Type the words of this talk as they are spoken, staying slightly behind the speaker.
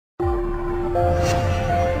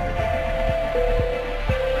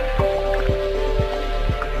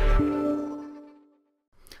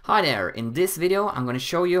Hi there, in this video I'm going to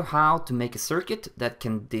show you how to make a circuit that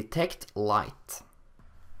can detect light.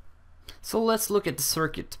 So let's look at the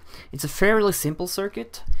circuit. It's a fairly simple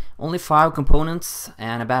circuit, only 5 components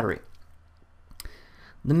and a battery.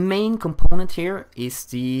 The main component here is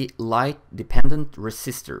the light dependent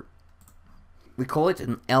resistor. We call it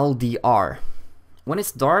an LDR. When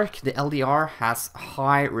it's dark, the LDR has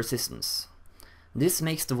high resistance. This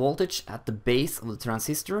makes the voltage at the base of the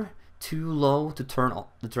transistor too low to turn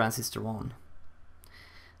the transistor on.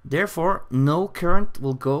 Therefore, no current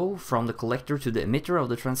will go from the collector to the emitter of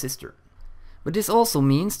the transistor. But this also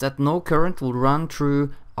means that no current will run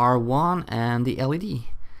through R1 and the LED,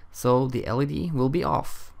 so the LED will be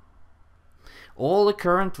off. All the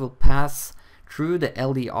current will pass through the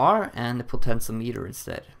LDR and the potentiometer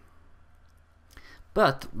instead.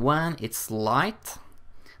 But when it's light,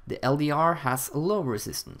 the LDR has a low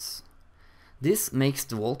resistance. This makes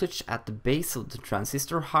the voltage at the base of the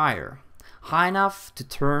transistor higher, high enough to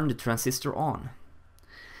turn the transistor on.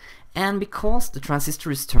 And because the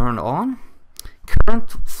transistor is turned on, current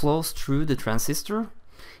flows through the transistor.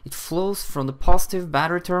 It flows from the positive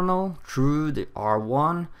battery terminal through the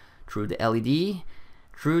R1, through the LED,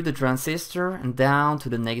 through the transistor and down to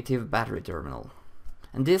the negative battery terminal.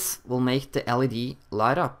 And this will make the LED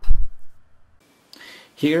light up.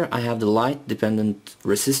 Here I have the light dependent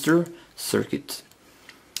resistor circuit.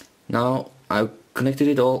 Now I've connected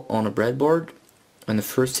it all on a breadboard, and the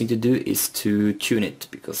first thing to do is to tune it,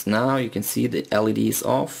 because now you can see the LED is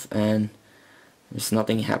off and there's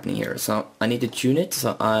nothing happening here. So I need to tune it,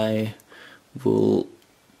 so I will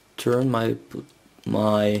turn my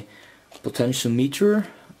potentiometer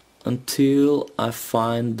until I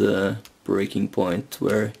find the breaking point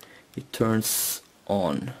where it turns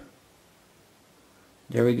on.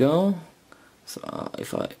 There we go.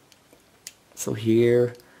 So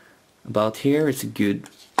here, about here, it's a good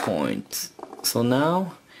point. So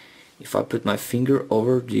now, if I put my finger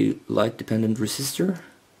over the light dependent resistor,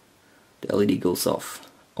 the LED goes off.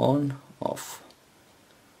 On, off.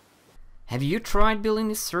 Have you tried building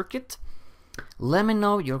this circuit? Let me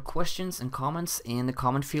know your questions and comments in the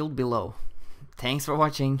comment field below. Thanks for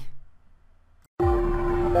watching.